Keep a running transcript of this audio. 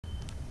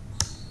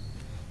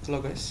Hello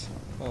guys,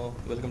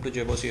 welcome to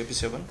Jboss EAP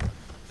 7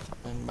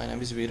 and my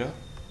name is Veera.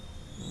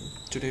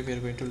 Today we are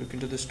going to look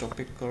into this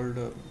topic called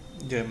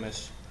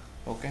JMS.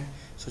 Okay,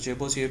 so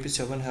Jboss EAP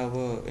 7 have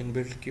a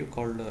inbuilt queue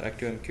called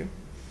ActiveMQ.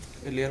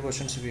 Earlier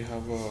versions we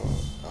have a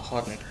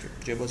Hornet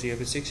queue. Jboss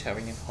EAP 6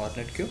 having a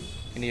Hornet queue.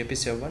 In EAP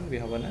 7 we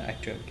have an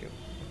ActiveMQ.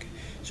 Okay,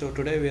 so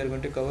today we are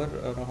going to cover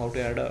how to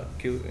add a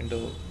queue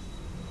into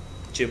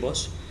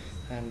Jboss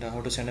and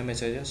how to send a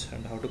messages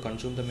and how to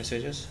consume the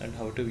messages and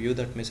how to view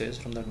that message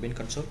from the admin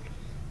console.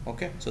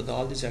 Okay, so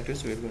all these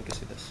activities we are going to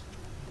see this.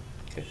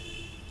 Okay,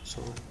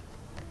 so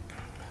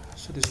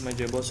this is my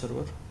Jboss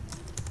server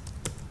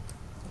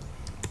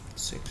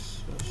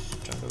 6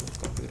 standalone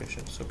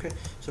configurations. Okay,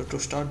 so to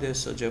start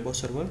this Jboss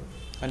server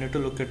I need to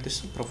look at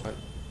this profile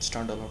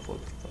standalone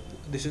folder.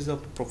 This is the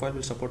profile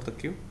will support the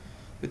queue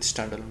with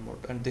standalone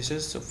mode, and this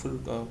is a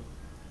full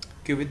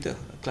queue with the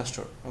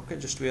cluster. Okay,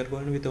 just we are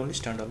going with only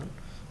standalone.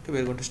 Okay, we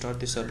are going to start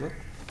this server.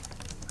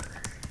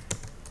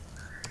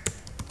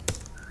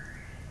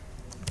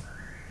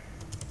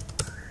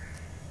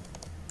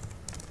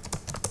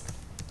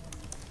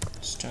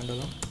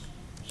 Standalone.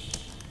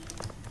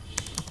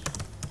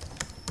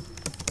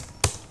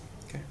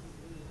 Okay.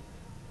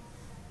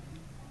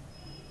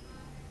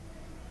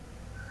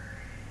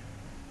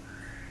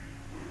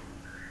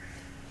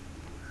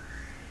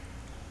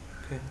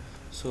 Okay.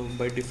 So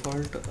by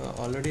default,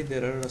 already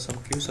there are some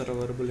queues are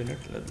available in it.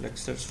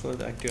 Let's search for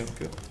the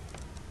ActiveMQ.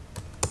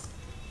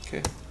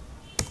 Okay.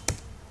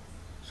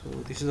 So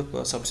this is a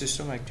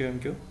subsystem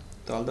ActiveMQ.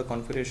 All the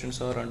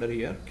configurations are under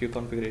here, queue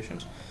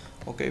configurations.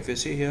 Okay, if you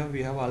see here,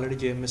 we have already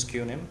JMS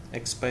queue name,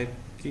 expire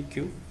key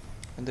queue,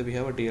 and then we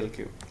have a DL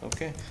queue.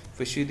 Okay, if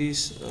we see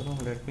these,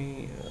 let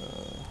me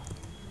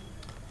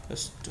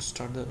just to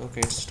start the.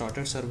 Okay, it's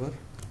started server.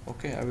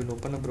 Okay, I will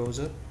open a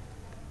browser.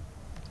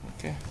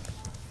 Okay,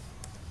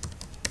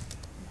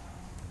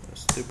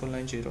 it's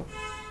 9990.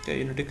 Okay,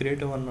 you need to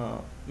create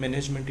one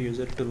management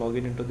user to log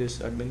in into this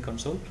admin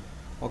console.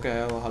 Okay, I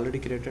have already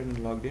created and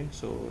logged in.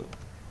 So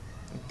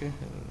okay,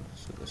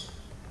 so this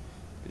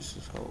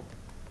is how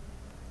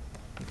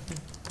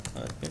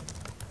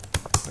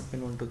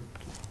admin 1 2.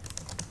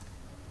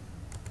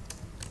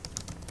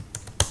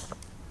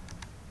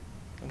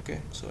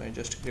 Okay, so I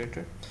just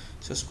created.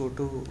 Just go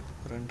to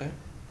runtime,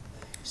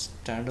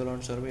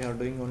 standalone server. We are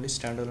doing only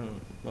standalone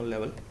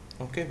level.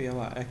 Okay, we have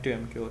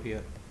ActiveMQ over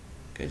here.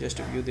 Okay, just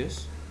view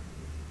this.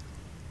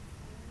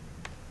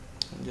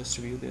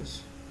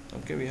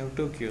 Okay, we have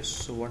two queues.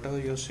 So whatever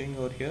you're seeing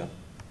over here,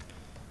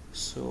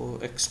 so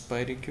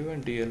expiry queue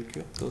and DL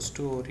queue, those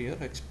two over here,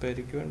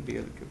 expiry queue and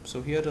DL queue.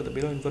 So here the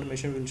below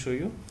information will show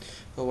you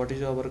what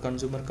is our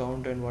consumer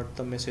count and what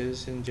the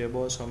messages in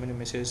Jboss, how many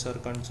messages are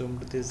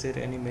consumed, is there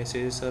any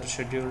messages or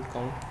scheduled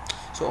count.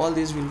 So all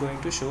these will going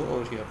to show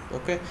over here.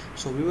 Okay,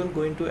 so we will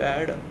going to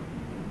add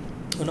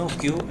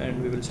queue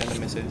and we will send a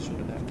message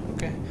to that.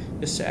 Okay,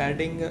 just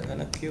adding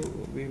a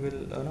queue, we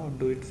will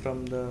do it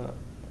from the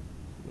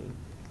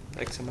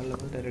XML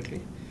level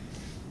directly.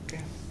 Okay.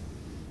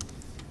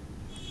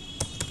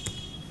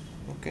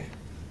 Okay,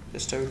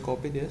 just I will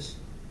copy this.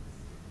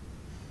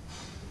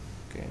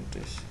 Okay,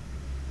 entries.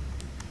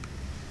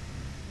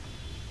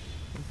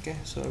 Okay,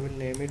 so I will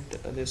name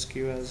it this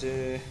queue as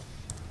a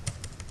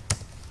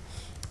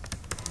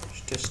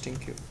testing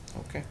queue.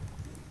 Okay,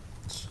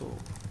 so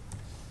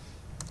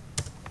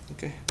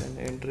okay, then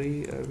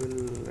entry I will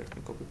let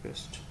me copy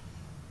paste.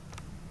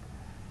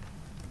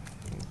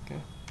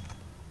 Okay,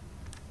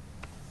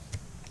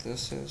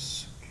 this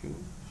is queue.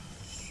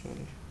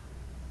 Sorry.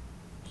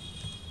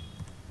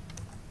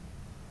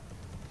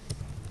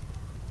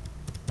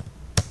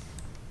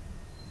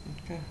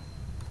 Okay,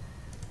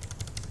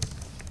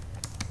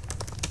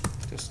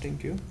 testing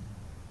queue.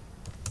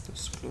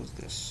 Just close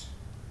this.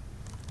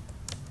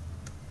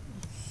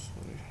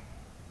 Sorry.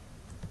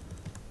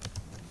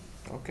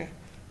 Okay,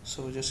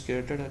 so just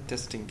created a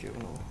testing queue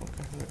now.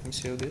 Okay, let me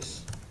save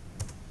this.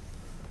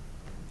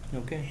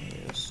 Okay,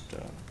 just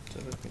so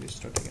let me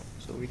restart again.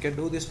 So we can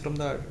do this from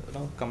the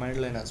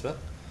command line as well.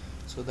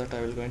 So that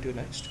I will go into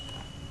next.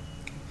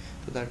 Okay.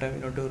 So that time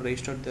we need to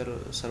restart their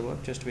server.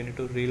 Just we need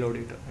to reload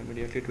it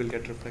immediately. It will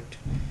get reflect.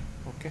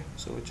 Okay,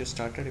 so it just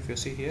started. If you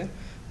see here,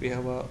 we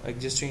have a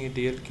existing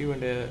DL queue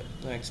and a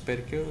expire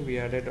queue. We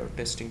added a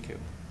testing queue.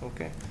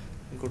 Okay,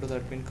 go to the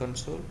admin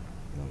console.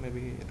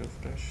 Maybe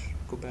refresh.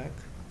 Go back.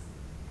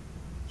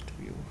 Just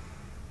view.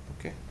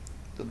 Okay,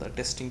 so the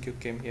testing queue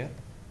came here.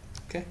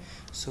 Okay,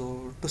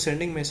 so to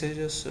sending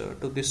messages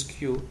to this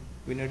queue,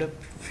 we need a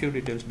few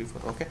details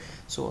before. Okay,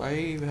 so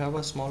I have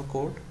a small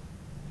code.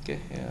 Okay,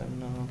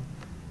 and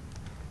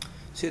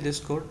see this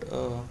code.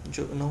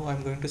 Now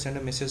I'm going to send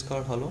a message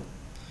called hello.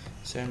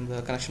 Send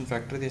the connection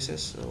factory. This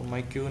is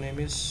my queue name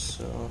is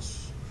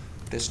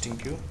testing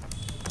queue.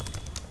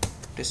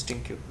 This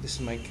is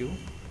my queue,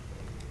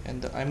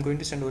 and I'm going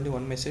to send only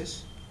one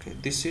message. Okay,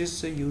 this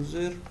is a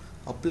user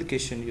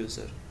application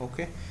user.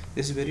 Okay,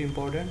 this is very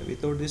important.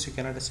 Without this you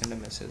cannot send a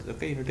message.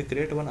 Okay, you need to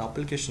create one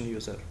application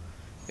user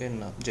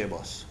in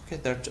Jboss. Okay,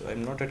 that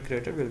I'm not yet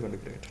created, we're going to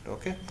create it.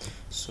 Okay,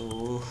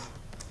 so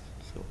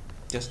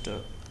just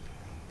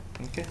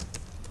okay,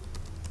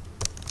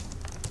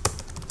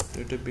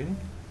 create bin.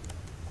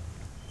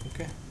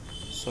 Okay,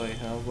 so I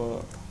have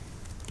a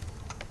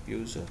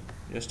user,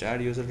 just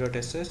add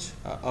user.sh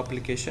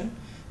application.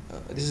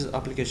 This is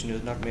application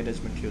user, not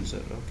management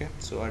user. Okay,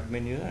 so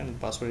admin user, and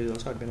password is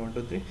also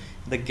admin123.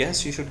 The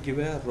guest, you should give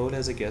a role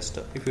as a guest.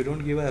 If you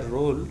don't give a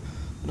role,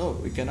 no,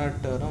 we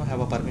cannot no, have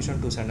a permission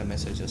to send a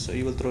message, so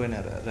you will throw an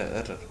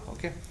error.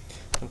 Okay,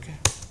 okay,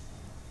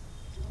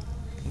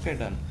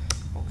 done.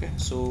 Okay,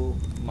 so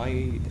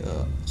my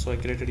so I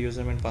created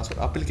username and password,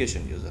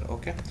 application user.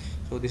 Okay,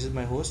 so this is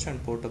my host and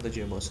port of the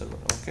Jboss server.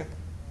 Okay,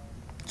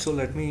 so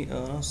let me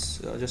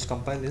just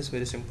compile this.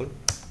 Very simple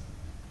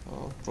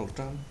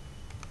program.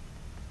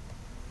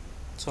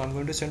 So I'm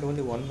going to send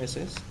only one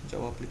message,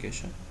 Java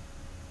application.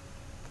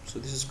 So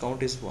this is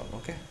count is 1.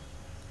 Okay,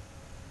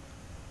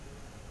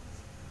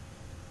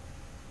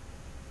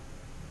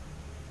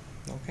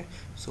 okay,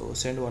 so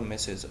send one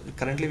message.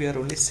 Currently we are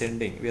only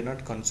sending, we are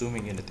not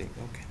consuming anything.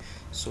 Okay,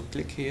 so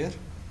click here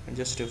and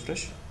just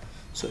refresh.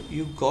 So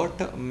you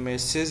got a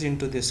message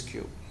into this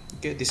queue.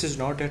 Okay, this is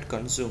not yet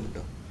consumed,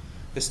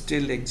 it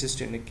still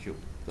exists in a queue.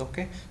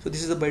 Okay, so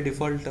this is the by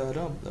default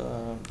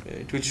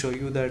it will show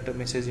you that a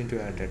message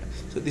into added.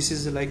 So this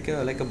is like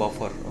a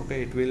buffer.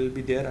 Okay, it will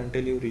be there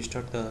until you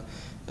restart the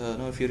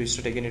no, if you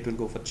restart again it will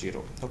go for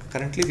 0. Okay,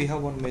 currently we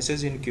have one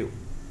message in queue.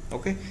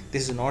 Okay,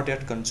 this is not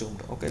yet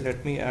consumed. Okay,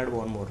 let me add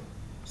one more.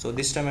 So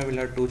this time I will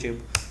add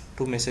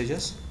two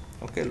messages.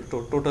 Okay,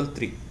 total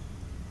 3.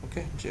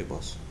 Okay,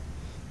 Jboss,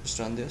 just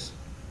run this.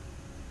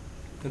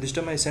 This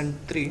time I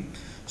sent 3,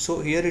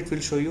 so here it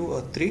will show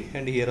you 3,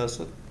 and here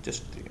also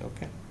just 3.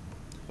 Okay,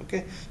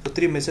 okay, so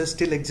 3 messages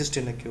still exist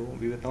in a queue,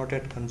 we were not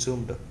yet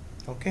consumed.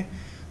 Okay,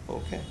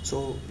 okay,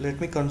 so let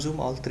me consume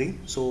all 3.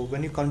 So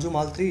when you consume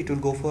all 3, it will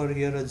go for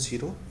here a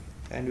 0,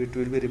 and it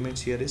will be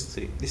remains here is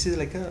 3. This is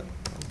like a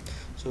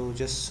so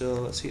just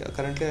see,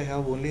 currently I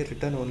have only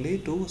written only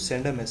to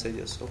send a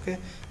messages. Okay,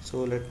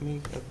 so let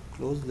me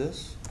close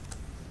this.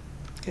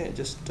 Okay,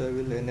 just I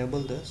will enable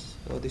this.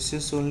 This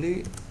is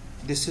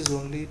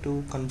only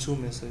to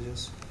consume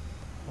messages.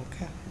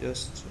 Okay,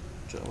 just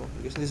Java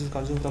application, this is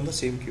consumed from the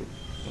same queue.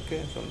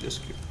 Okay, from this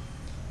queue.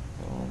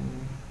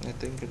 I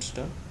think it's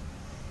done.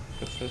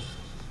 Refresh.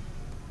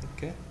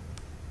 Okay,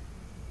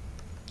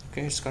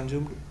 okay, it's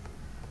consumed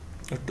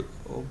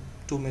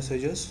two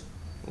messages.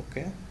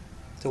 Okay,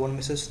 so one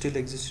message still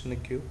exists in the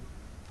queue.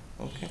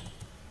 Okay,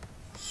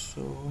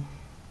 so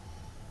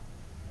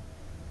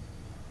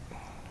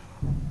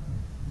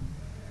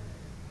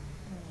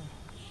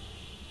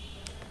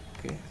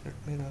okay,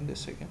 let me run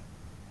this again.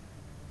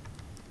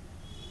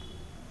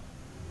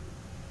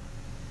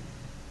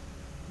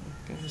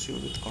 Okay, see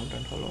with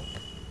content hello.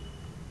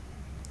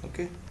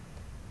 Okay,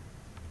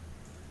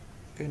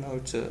 okay, now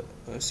it's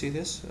see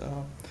this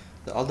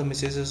all the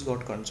messages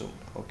got consumed.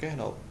 Okay,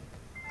 now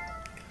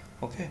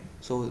okay,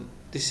 so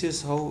this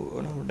is how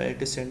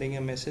directly sending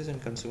a message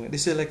and consuming.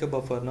 This is like a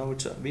buffer. Now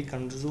it's we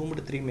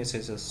consumed 3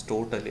 messages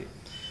totally.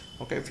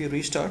 Okay, if you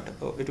restart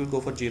it will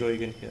go for 0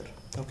 again here.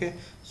 Okay,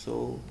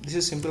 so this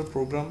is simple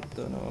program.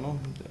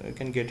 You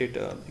can get it,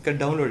 you can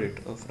download it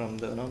from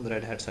the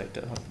Red Hat site.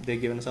 They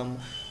given some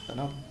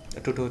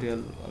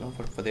tutorial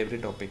for every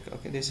topic.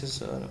 Okay, this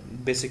is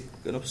basic,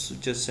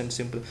 just and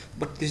simple,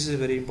 but this is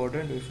very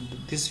important. If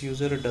this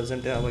user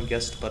doesn't have a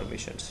guest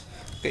permissions,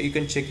 okay, you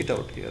can check it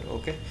out here.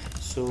 Okay,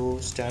 so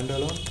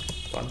standalone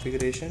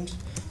configurations.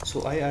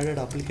 So I added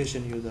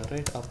application user,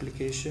 right?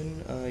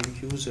 Application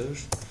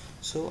users.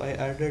 So I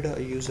added a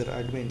user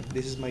admin.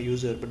 This is my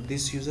user, but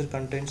this user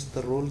contains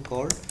the role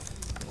called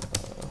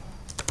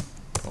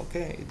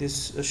okay,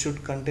 this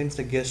should contains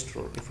the guest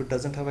role. If it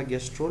doesn't have a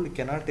guest role, you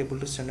cannot able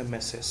to send a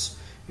message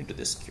into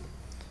this queue.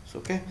 So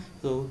okay,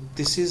 so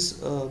this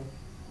is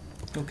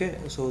okay,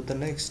 so the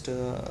next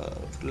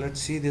let's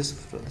see this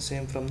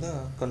same from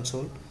the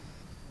console.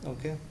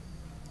 Okay,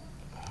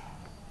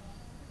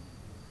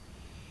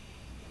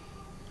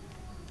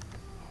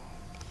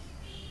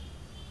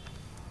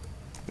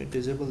 we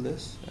disable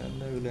this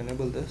and I will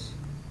enable this.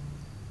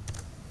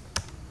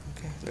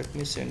 Okay, let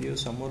me send you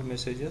some more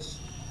messages.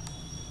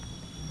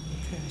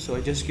 Okay, so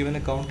I just given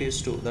a count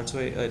is 2. That's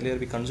why earlier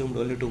we consumed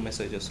only 2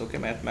 messages.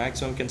 Okay, at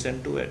maximum we can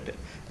send 2,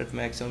 at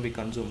maximum we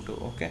consume 2.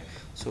 Okay,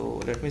 so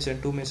let me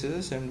send 2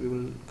 messages and we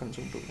will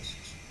consume 2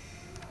 messages.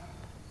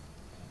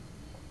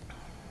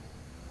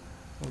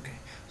 Okay,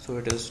 so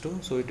it is 2,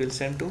 so it will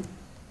send 2.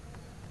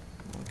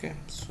 Okay,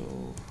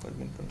 so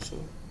admin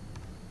console,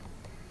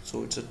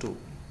 so it's a 2,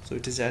 so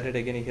it is added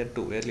again here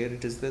 2. Earlier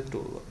it is the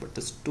 2, but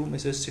this 2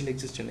 messages still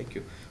exist in a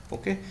queue.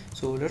 Okay,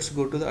 so let's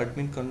go to the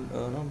admin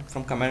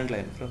from command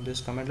line. From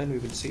this command line we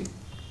will see.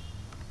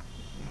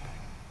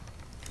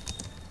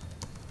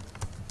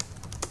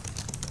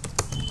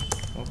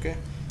 Okay,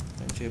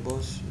 and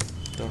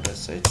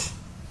jboss.sh,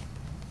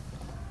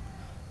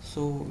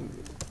 so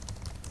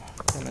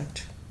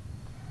connect.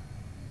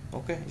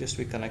 Okay, just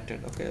be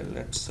connected. Okay,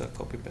 let's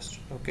copy paste.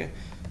 Okay,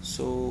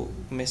 so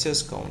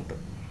message count.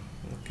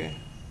 Okay,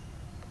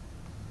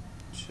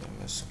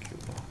 JMS queue.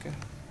 Okay,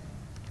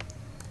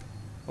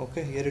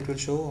 Okay, here it will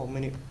show how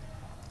many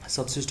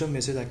subsystem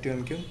message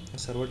ActiveMQ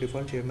server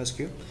default JMS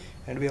queue,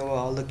 and we have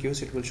all the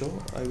queues. It will show.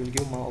 I will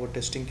give our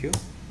testing queue,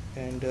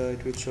 and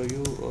it will show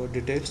you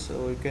details.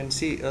 So you can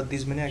see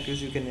these many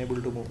queues you can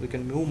able to move. You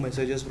can move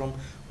messages from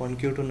one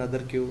queue to another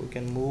queue. You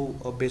can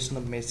move based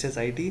on the message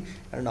ID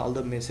and all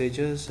the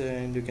messages,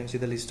 and you can see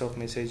the list of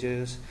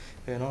messages.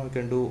 You know, you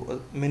can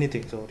do many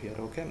things over here.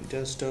 Okay,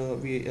 just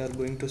we are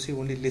going to see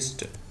only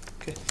list.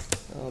 Okay,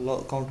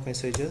 count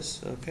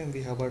messages. Okay,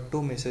 we have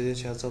 2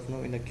 messages as of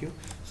now in a queue,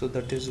 so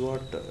that is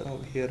what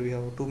here we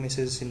have 2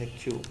 messages in a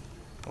queue.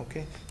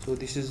 Okay, so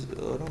this is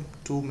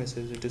 2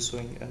 messages it is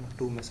showing, and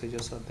 2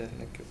 messages are there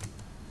in a queue.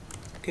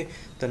 Okay,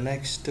 the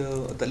next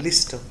the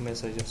list of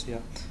messages. Yeah,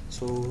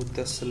 so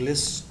this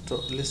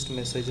list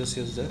messages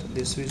is there.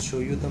 This will show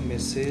you the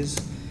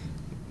messages.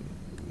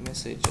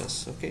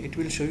 Okay, it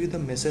will show you the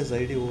message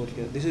ID over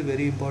here. This is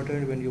very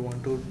important when you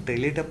want to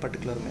delete a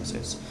particular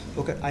message.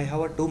 Okay, I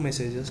have 2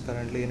 messages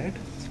currently in it.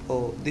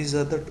 Oh, this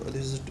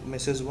is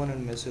message 1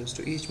 and message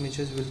 2. Each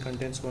message will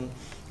contains one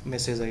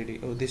message ID.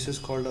 Oh, this is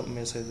called a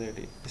message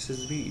ID. This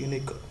is the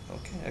unique.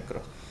 Okay,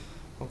 across.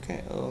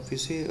 Okay, if you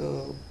see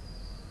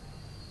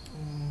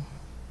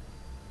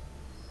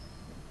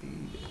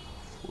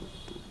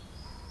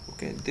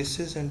okay, this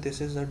is and this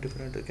is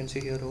different. You can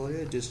see here over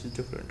here this is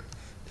different.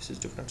 This is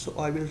different, so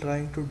I will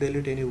trying to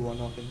delete any one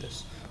of in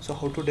this. So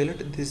how to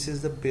delete? This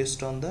is the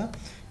based on the,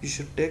 you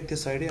should take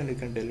this ID and you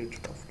can delete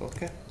it off.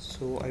 Okay,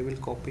 so I will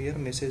copy here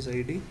message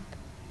ID.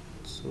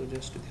 So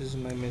just this is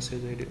my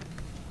message ID.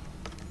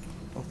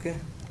 Okay,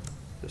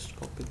 just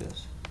copy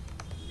this.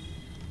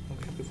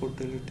 Okay, before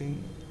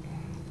deleting.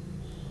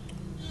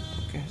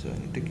 Okay, so I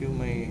need to give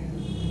my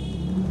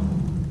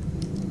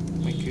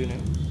queue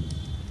name,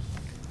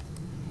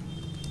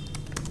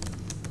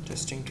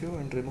 testing queue,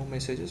 and remove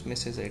messages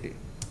message ID.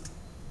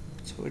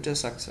 So it is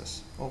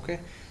success. Okay,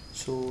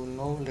 so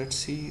now let's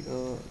see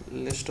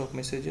list of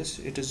messages.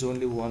 It is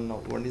only one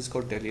now. One is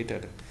got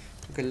deleted.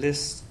 Okay,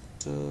 list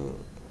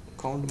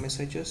count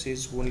messages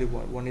is only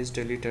one is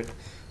deleted.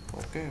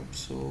 Okay,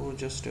 so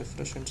just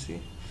refresh and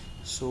see.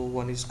 So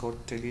one is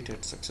got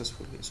deleted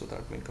successfully, so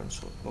that means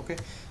console. Okay,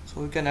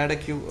 so we can add a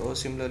queue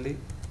similarly.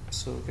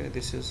 So okay,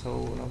 this is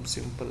how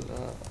simple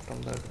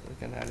from that we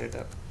can add it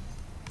up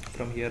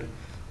from here.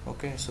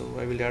 Okay, so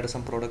I will add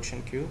some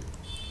production queue.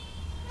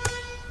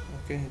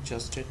 Okay,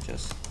 just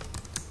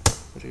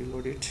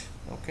reload it.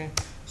 Okay,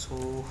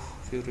 so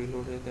if you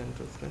reload it, then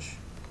refresh,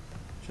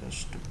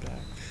 just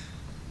back.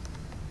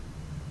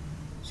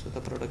 So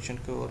the production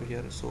queue over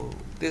here. So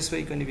this way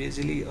you can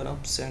easily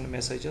send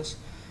messages,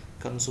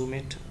 consume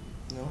it.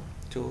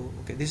 So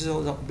okay, this is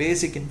all the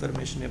basic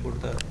information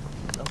about the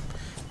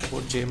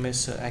about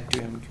JMS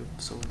ActiveMQ.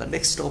 So the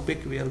next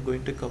topic we are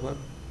going to cover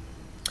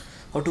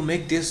how to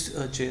make this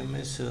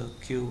JMS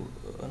queue.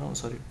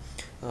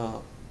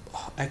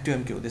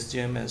 ActiveMQ, this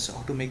JMS,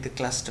 how to make the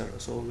cluster.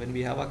 So when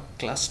we have a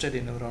clustered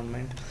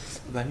environment,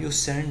 when you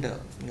send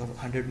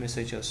 100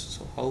 messages,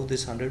 so how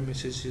this 100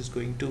 messages is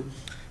going to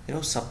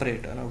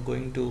separate and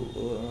going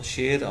to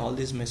share all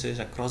these messages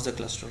across the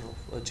cluster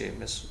of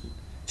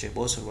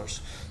Jboss servers.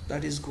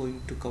 That is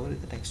going to cover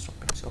in the next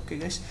topics. Okay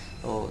guys,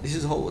 this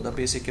is how the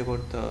basic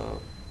about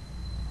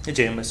the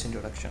JMS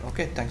introduction.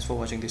 Okay, thanks for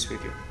watching this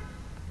video.